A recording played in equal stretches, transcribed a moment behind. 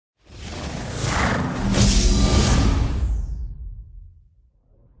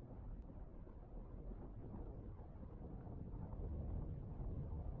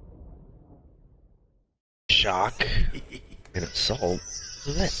shock. An assault?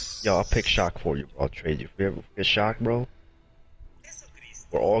 What's that? Yo, I'll pick shock for you, bro. I'll trade you. If we ever get shock, bro,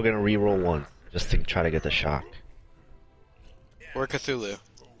 we're all gonna reroll one just to try to get the shock. Or Cthulhu.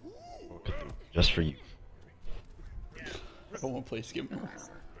 Just for you. I don't want to play Skimmer.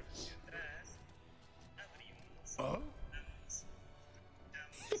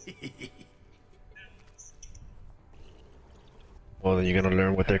 Well, then you're gonna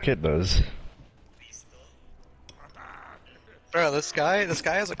learn what their kid does. Bro, this guy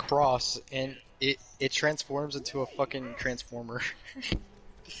has a cross, and it transforms into a fucking transformer.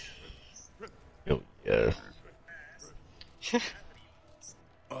 Yo, yes.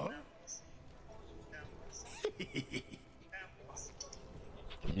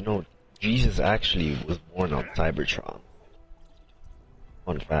 You know, Jesus actually was born on Cybertron.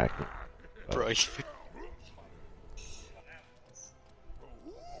 Fun fact. Bro, it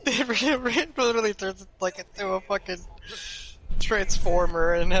literally turns like into a fucking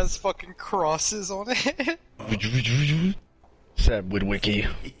transformer and has fucking crosses on it. Sam Witwicky.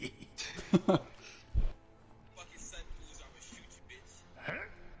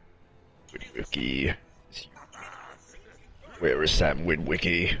 Witwicky. Where is Sam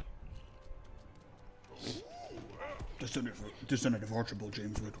Witwicky? Descendant of Archibald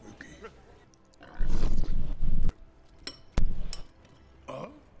James Witwicky.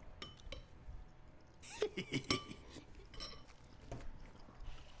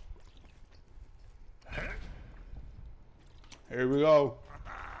 Here we go.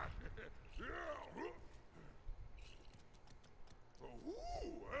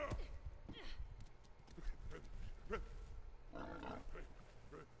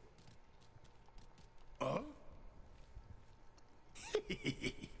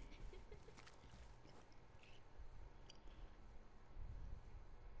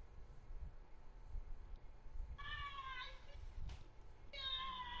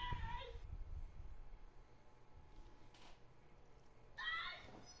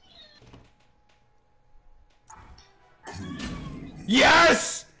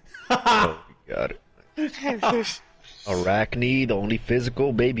 Yes! Oh, we got it. Arachne, the only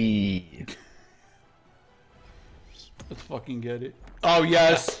physical baby. Let's fucking get it. Oh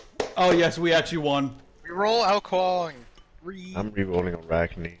yes! Oh yes, we actually won. Reroll Alquang. I'm re-rolling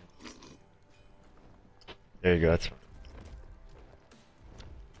Arachne. There you go, that's fine.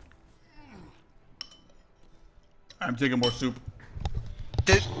 I'm taking more soup.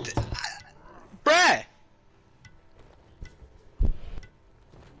 Bruh!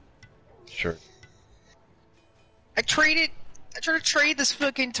 Sure. I tried to trade this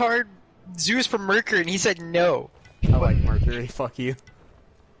fucking tard Zeus for Mercury and he said no. I like Mercury, fuck you.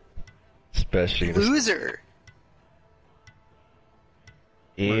 Especially Loser.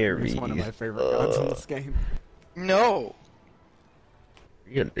 Aries. Mercury's one of my favorite gods in this game. No.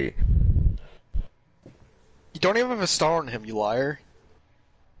 Really? You don't even have a star on him, you liar.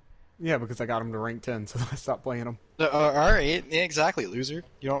 Yeah, because I got him to rank 10, so I stopped playing him. Alright, yeah, exactly, loser.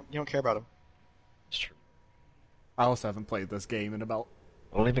 You don't care about him. It's true. I also haven't played this game in about...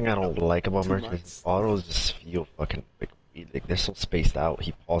 The only thing I don't like about 2 Mercury months. is autos just feel fucking like they're so spaced out.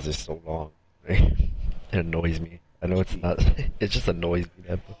 He pauses so long. It annoys me. I know it's not. It just annoys me.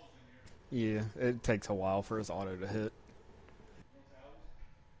 That. Yeah, it takes a while for his auto to hit.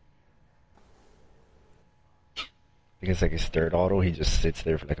 I think it's like his third auto. He just sits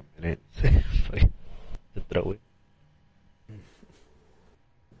there for like a minute like, to throw it.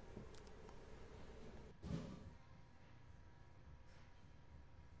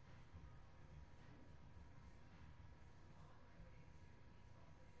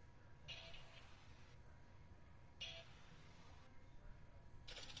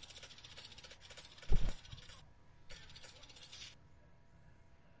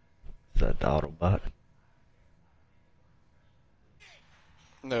 Is that the Autobot?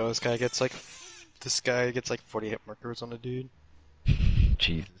 No, this guy gets like 40 hit markers on a dude.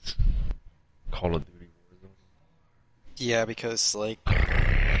 Jesus. Call of Duty Warzone. Yeah, because like,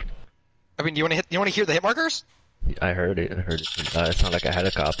 I mean, do you want to hear the hit markers? I heard it. It sounded like a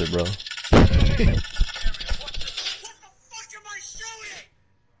helicopter, bro.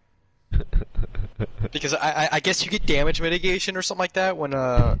 Because I guess you get damage mitigation or something like that when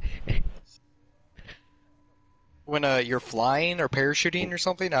you're flying or parachuting or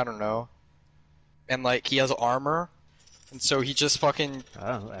something. I don't know. And like he has armor, and so he just fucking.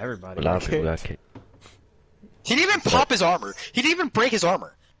 Oh, everybody. A lot of people got kicked. He didn't even pop his armor. He didn't even break his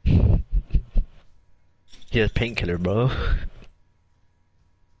armor. He has painkiller, bro.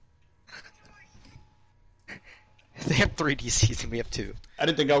 They have 3 DCs and we have 2. I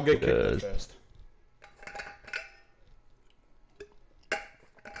didn't think I would get kicked that fast.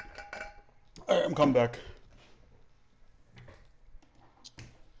 Alright, I'm coming back.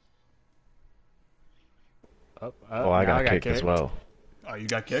 Oh, I now got kicked as well. Oh, you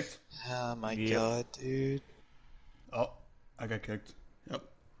got kicked? Oh my Yep. god, dude. Oh, I got kicked. Yep.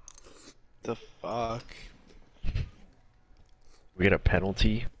 The fuck? We get a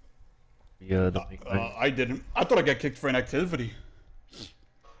penalty. The big thing. I didn't. I thought I got kicked for an activity.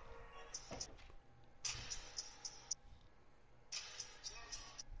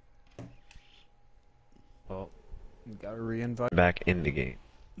 Well, You gotta re-invite. back in the game.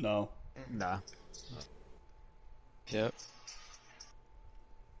 No. Nah. Yep.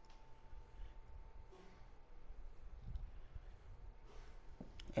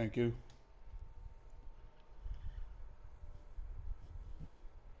 Thank you.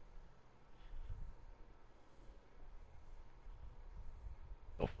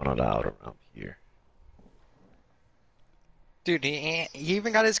 They'll funnel it out around here. Dude, he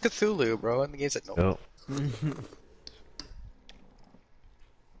even got his Cthulhu, bro, and the game's like, nope. Oh,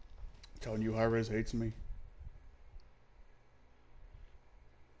 Telling you, Hi-Rez hates me.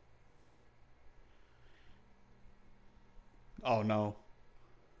 Oh no.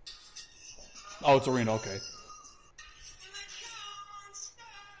 Oh, it's arena. Okay.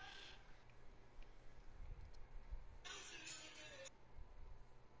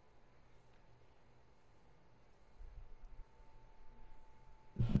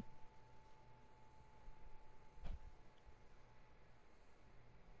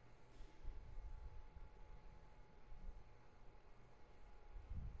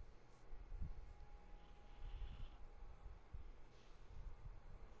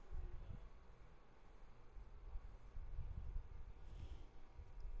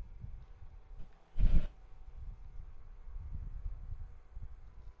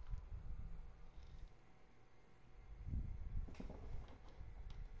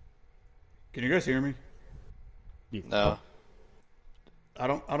 Can you guys hear me? No. I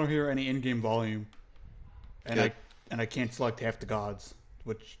don't hear any in-game volume, and Good. I can't select half the gods,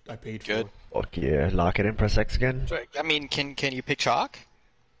 which I paid Good. for. fuck yeah. Lock it in, press X again. I mean, can you pick chalk?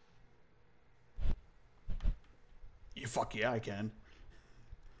 You fuck yeah, I can.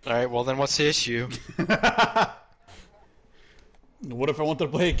 Alright, well then what's the issue? What if I wanted to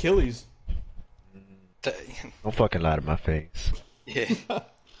play Achilles? Don't fucking lie to my face. Yeah.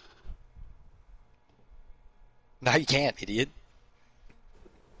 Now you can't, idiot.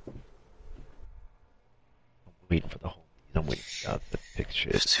 I'm waiting for the homies. I'm waiting for y'all to pick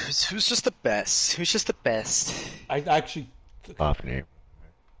shit. Who's just the best? Who's just the best? I actually, Off name.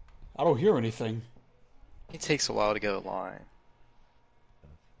 I don't hear anything. It takes a while to get a line.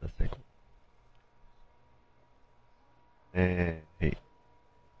 That's it. And hey,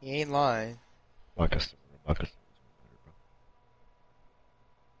 He ain't lying. Marcus.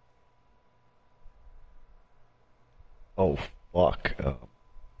 Oh fuck.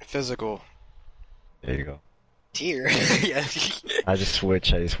 Physical. There you go. Tier. Yeah. I just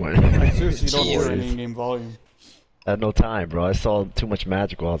switched. I just went. I seriously don't hear Jeez. any in-game volume. I had no time, bro. I saw too much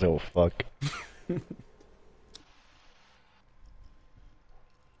magical. I was like, oh fuck.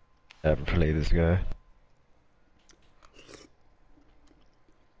 I haven't played this guy.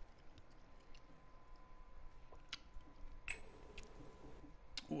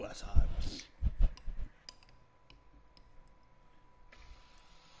 Ooh, that's hot.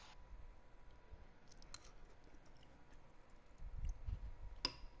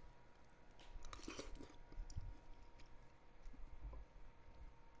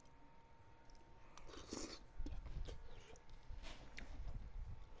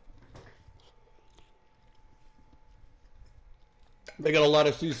 They got a lot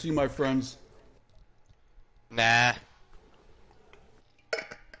of CC, my friends. Nah.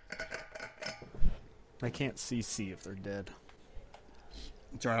 They can't CC if they're dead.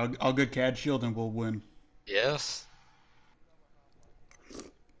 It's alright, I'll get CAD shield and we'll win. Yes.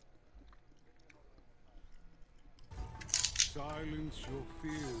 Silence your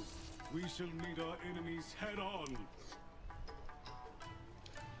fears. We shall meet our enemies head on.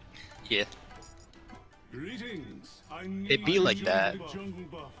 Yeah. Greetings. It be like that. Jungle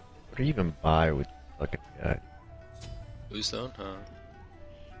buff. What do you even buy with fucking guy? Bluestone, huh?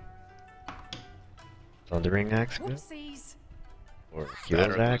 Thundering Axe? Good? Whoopsies. Or That Hero's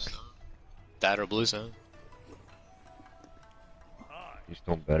or Axe? Bluestone. That or Bluestone. You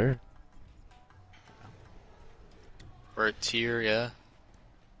still better? For a tier, yeah.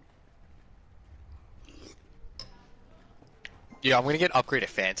 Yeah, I'm gonna get upgraded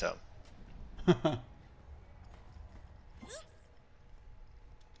Phantom.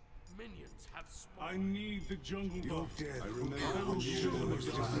 I need the jungle buff. I remember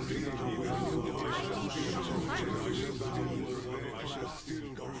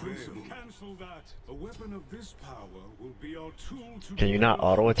Cancel that. A weapon of this power will be our tool to Can you not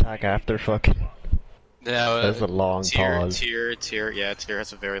auto attack after fucking? No, That's a long pause. Tier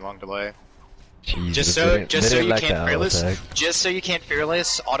has a very long delay. Jesus, Just so you can't fearless. Just so you can't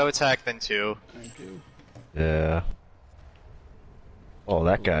fearless auto attack then 2. Thank you. Yeah. Oh,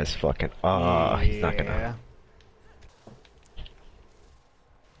 that guy's fucking. He's not gonna.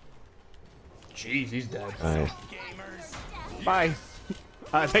 Jeez, he's dead. Nice. Bye.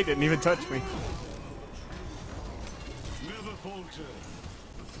 They didn't even touch me. never falter.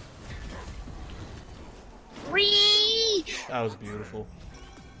 That was beautiful.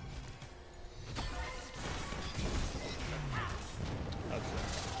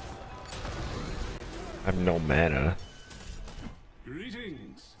 I have no mana.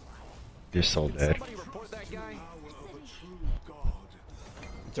 Greetings. You're so dead. Power of a true god.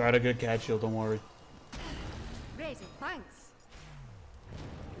 It's alright, I got cat shield, don't worry. Raising thanks.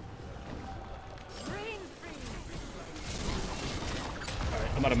 Brain freeze.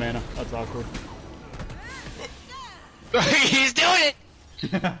 Alright, I'm out of mana. That's awkward. He's doing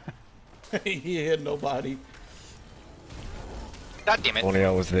it! He hit nobody. God damn it. Only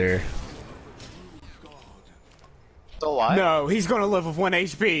I was there. Still alive? No, he's gonna live with 1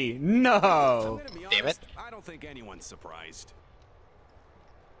 HP. No. Damn it. I don't think anyone's surprised.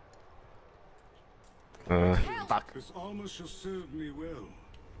 Fuck. This armor shall serve me well.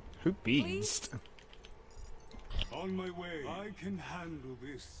 Who beast? On my way. I can handle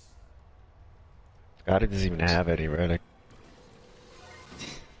this. God, it doesn't even have any relic.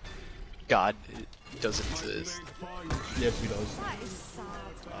 God doesn't exist. Yes, he does. That is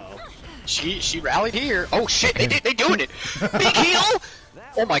sad. She rallied here. Oh shit, they doing it. Big heal.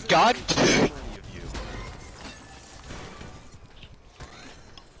 Oh my god.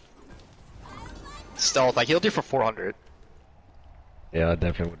 Stealth. I healed you for 400. Yeah, I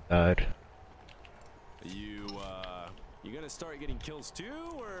definitely would have died. You gonna start getting kills too,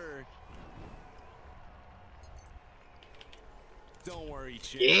 or? Don't worry,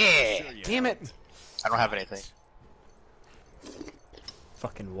 chick. Yeah. Sure you Damn have. it. I don't have anything.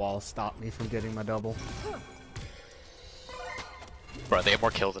 Fucking wall stopped me from getting my double. Bro, they have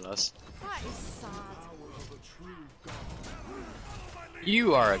more kills than us. That is sad.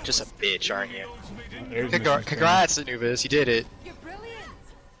 You are just a bitch, aren't you? There's Mr. Congrats, Anubis. You did it. You're brilliant.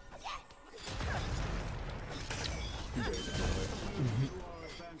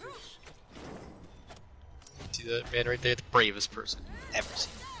 See that man right there? The bravest person ever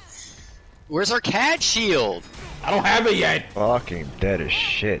seen. Where's our cat shield? I don't have it yet! Fucking dead as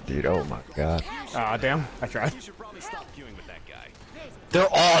shit, dude. Oh my god. Ah, damn. I tried. You should probably stop queuing with that guy. They're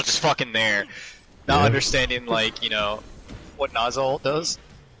all just fucking there. Not Yeah. understanding, like, you know, what Nozzle does.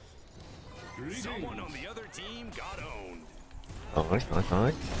 Someone on the other team got owned. Oh, nice.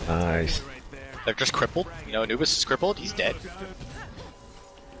 Nice. Right there. They're just crippled. You know, Anubis is crippled. He's dead.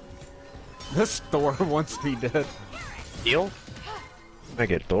 This Thor wants me dead. Heal? I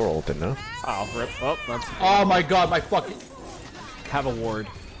get Thor ulted now. Oh, rip. Oh, that's. Oh my god, my fucking. Have a ward.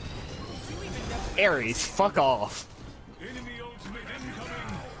 Ares, fuck off. Enemy ultimate incoming.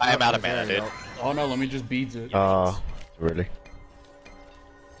 I am out of There mana, you dude. go. Oh no, let me just beat it. Really?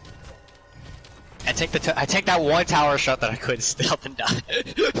 I take that one tower shot that I could stealth and die.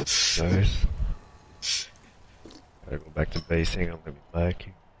 Nice. Gotta go back to basing. I'm gonna be back.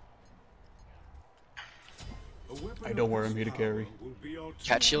 A weapon I don't worry, I'm here to carry. will be our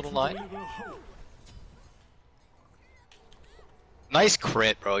Cat tool shield to online? deliver hope. Nice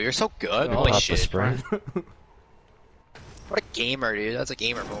crit, bro. You're so good. Oh, Holy pop the shit. sprint. What a gamer, dude. That's a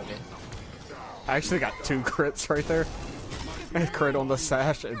gamer moment. I actually got 2 crits right there. I crit on the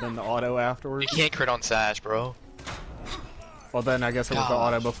sash and then the auto You afterwards. can't crit on Sash, bro. Well, then I guess it was the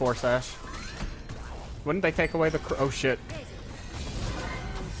auto before sash. Wouldn't they take away the crit? Oh shit.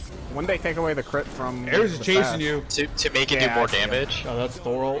 Wouldn't they take away the crit from. Ares is the chasing sash? you. To make it Yeah, do more I see it. damage. Oh, that's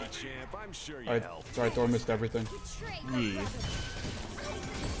Thor ult. Champ, I'm sure you Alright, helped. sorry, Thor missed everything. Yeah.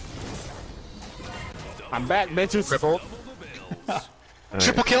 I'm back, bitches. Crippled. Alright.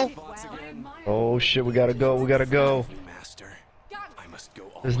 Triple kill. Oh shit, we gotta go. We gotta go. Master, I must go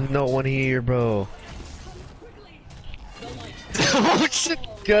all There's no one here, bro. Oh shit.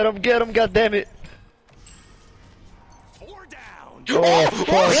 Get him, god damn it. 4 down. Oh, Oh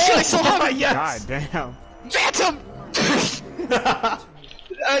fuck. shit, I still have it! God damn. Phantom!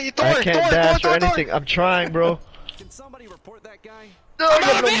 Thor, I can't dash or anything. I'm trying, bro. Can somebody report that guy? No, I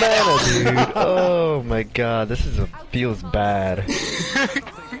got no mana, dude. Oh my god, this feels bad.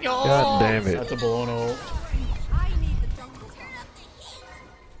 God damn it. That's a blown ult. I need the jungle stuff.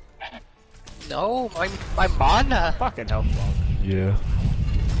 No, my mana. Fucking hell. Yeah.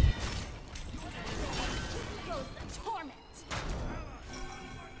 Goes the torment.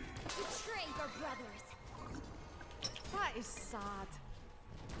 Betray your brothers. That is sad.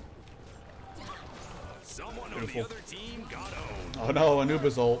 Someone on the other team got owned. Oh no,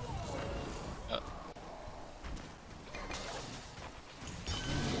 Anubis ult.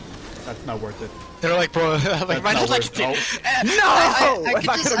 That's not worth it. They're like, bro, like, imagine not like, worth I If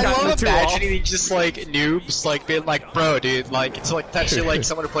I just, could've I gotten love the two off. imagining just like noobs like being like, bro, dude, like it's like actually like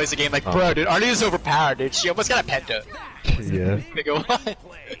someone who plays the game like, bro, dude, Arnie's overpowered, dude. She almost got a penta. Yeah. They go, what?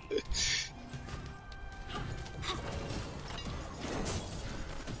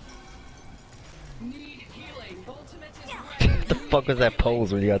 What the fuck was that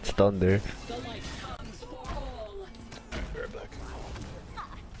pose when you got stunned there?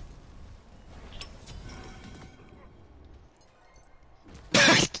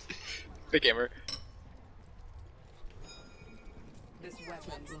 Big gamer. This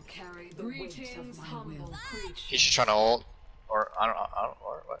weapon will carry the weight of my will. He's just trying to ult, or I don't,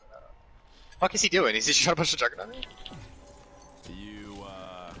 or what? Fuck is he doing? Is he just trying to push the juggernaut? You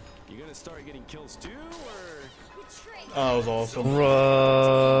gonna start getting kills too, or? Oh, that was awesome.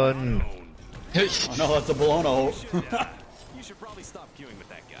 Run! Oh no, that's a blown ult. You should probably stop queuing with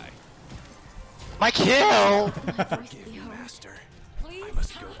that guy. My kill! Forgive you, master. I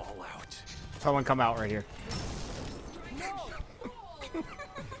must go all out. Someone come out right here.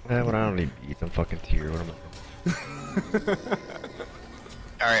 Man, when I don't need beats, I'm fucking tier. What am I?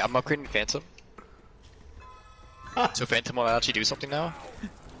 Alright, I'm upgrading Phantom. So Phantom will actually do something now?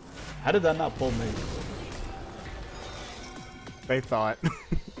 How did that not pull me? They thought.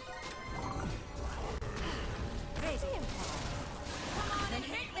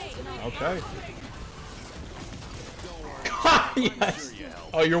 Okay. Yes.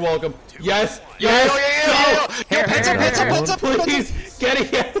 Oh, you're welcome. Yes. Yes. Yo, Phantom, Please get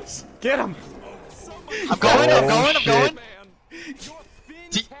it. Yes. Get him! I'm going, I'm Oh, going, I'm shit.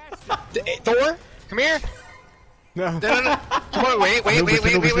 going! Thor, come here! No. No. Come on, wait.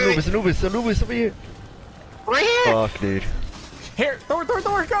 Anubis, over here. Right here! Fuck, dude. Here, Thor, go,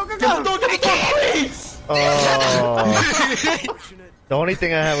 go! Get the door, please. Oh. The only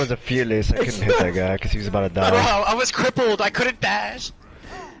thing I had was a fearless. I couldn't hit that guy because he was about to Bro, die. I was crippled, I couldn't dash!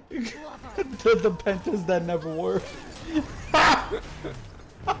 The pentas that never work. I'm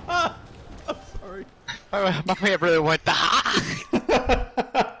sorry. My man really went, The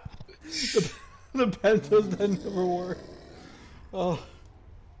pentas that never work. Oh.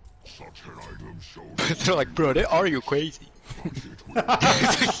 They're like, bro, are you crazy?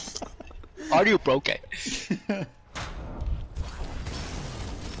 Are you broken?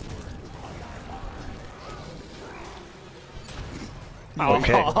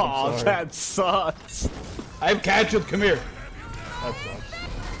 Okay. Oh, sorry. that sucks. I have catch with. Come here. That sucks.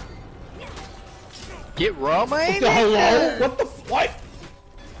 Get raw, man! Hello? What the what?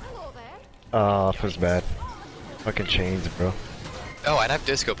 Hello there. Oh, feels bad. Fucking chains, bro. Oh, and I have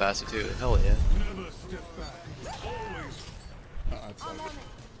disco passive too, hell yeah. Never step back. Always I'm on it.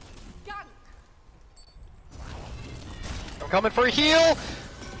 Gang. I'm coming for a heal!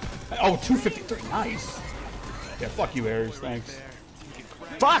 Oh, 253. Nice. Yeah, fuck you, Ares. Thanks.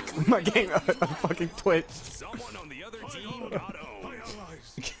 Fuck! My game fucking twitched. Someone on the other team got my owned.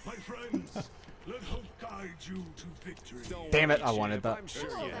 allies, my friends. Let hope guide you to victory. Damn it, I wanted that. I'm sure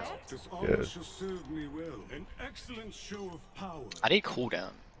you helped. This honor shall serve me well. An excellent show of power. I need cooldown.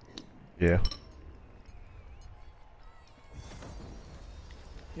 Yeah.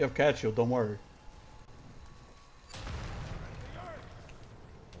 You have catch shield. Don't worry.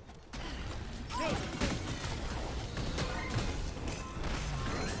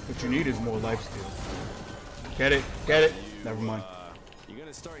 What you need is more life steal. Get it. Get it. Never mind. You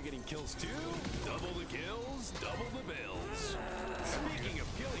gonna start getting kills too? Double the kills, double the bills. Speaking of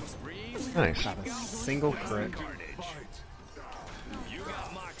killing sprees, Nice. Not a single crit. you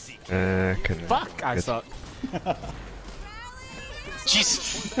got Moxie. Couldn't. Fuck! I Good. suck.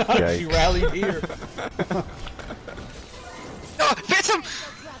 Jesus! She Yikes. rallied here. Oh, Phantom!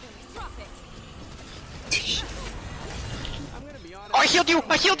 Oh, I healed you!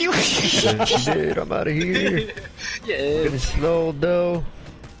 I healed you! Shit, I'm out of here. Yeah. Getting slow though.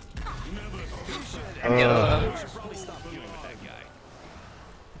 Probably stop queuing with that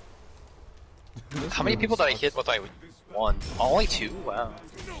guy. How many people did I hit with like one? Only two? Wow.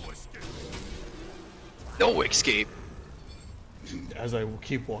 No escape. As I will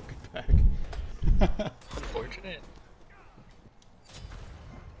keep walking back. Unfortunate.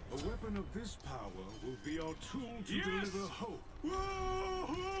 A weapon of this power will be our tool to deliver hope.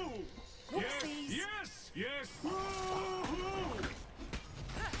 Whoa! Whoopsie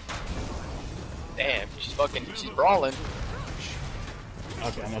Damn, she's brawling.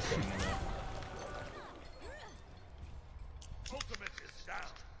 Okay, I'm not saying that.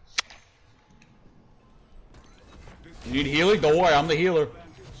 You need healing? Don't worry, I'm the healer.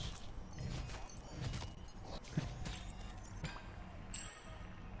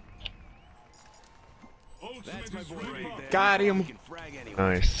 That's my boy right there. Got him. You can frag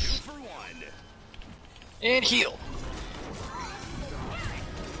anyone. Nice. 2 for 1. And heal.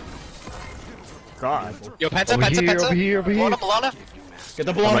 God. Yo, Penta, Over Penta, here, Penta. over here, over here. Blana, Blana. Get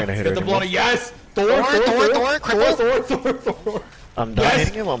the I'm not Blana. gonna hit Get her the anymore. Blana. Yes! Thor, Thor, cripple. Thor. I'm done Yes!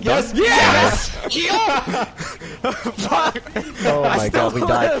 hitting him, I'm Yes! done. Yes! Heal! Oh my god, we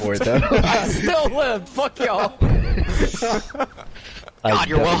died for it though. I still live. Fuck y'all. I God,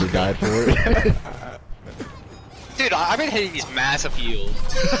 you're definitely welcome. died for it. Dude, I've been hitting these massive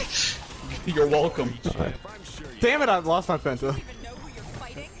heals. You're welcome. Damn it! I've lost my penta.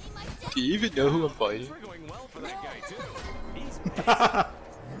 Do you even know who I'm fighting? We're going well for that guy too. He's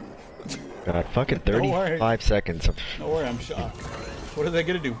God, fucking Don't worry. 35 seconds. Don't worry, I'm shocked. What are they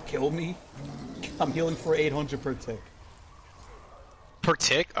gonna do? Kill me? I'm healing for 800 per tick. Per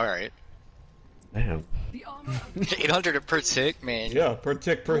tick? Alright. Damn. The armor of 800 per tick, man. Yeah, per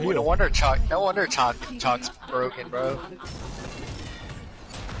tick per No heal. wonder Chalk's broken, bro.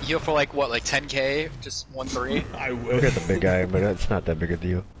 You heal for like what, like 10k? Just 1-3? I Look at wish. the big guy, but it's not that big a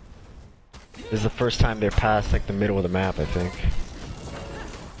deal. This is the first time they're past like the middle of the map, I think.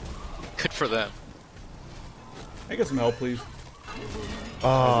 Good for them. I get some help, please.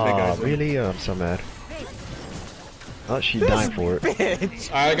 Oh, big guy's in. really? I'm so mad. Oh, she died for it.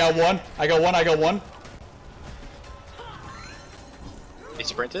 Bitch. I got one. I got one. They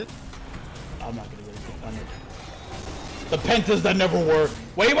sprinted? I'm not gonna get it. I'm not- The pentas that never work.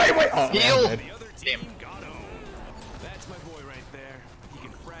 Wait. Oh, I'm Heal! dead. the other Damn. team got him. That's my boy right there. He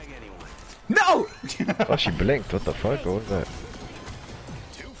can frag anyone. No. Oh, she blinked. What the fuck? What was that?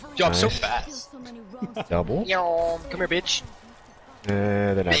 2 for 1. Yo, I'm so Nice. fast. So many wrongs to Double? Yo, come here, bitch.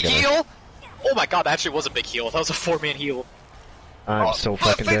 They're not Big gonna. heal? Oh my god, that actually was a big heal. That was a 4-man heal. I'm so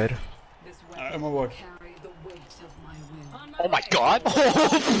fucking dead. this Alright, weapon my will boy. carry the weight of my will. Oh my god.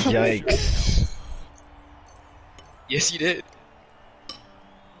 Yikes. Yes, he did.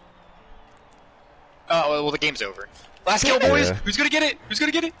 Oh, well, the game's over. Last kill, boys! Yeah. Who's gonna get it? Who's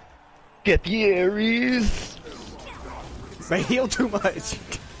gonna get it? Get the Aries! They heal too much.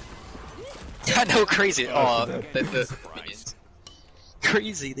 I know, crazy. Oh, The minions.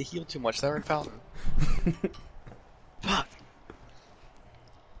 Crazy, they heal too much. They're in fountain. Fuck.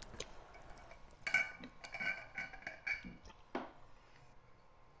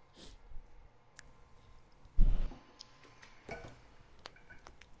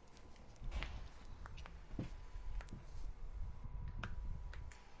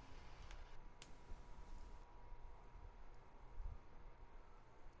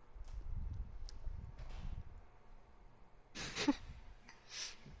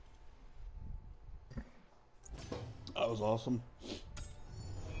 That was awesome.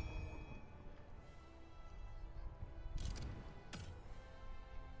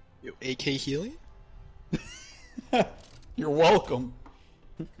 Yo, AK healing? You're welcome.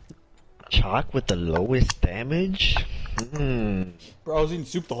 Chalk with the lowest damage? Bro, I was eating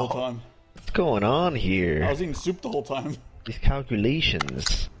soup the whole time. What's going on I here? was eating soup the whole time. These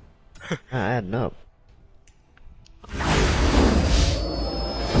calculations. Not adding up.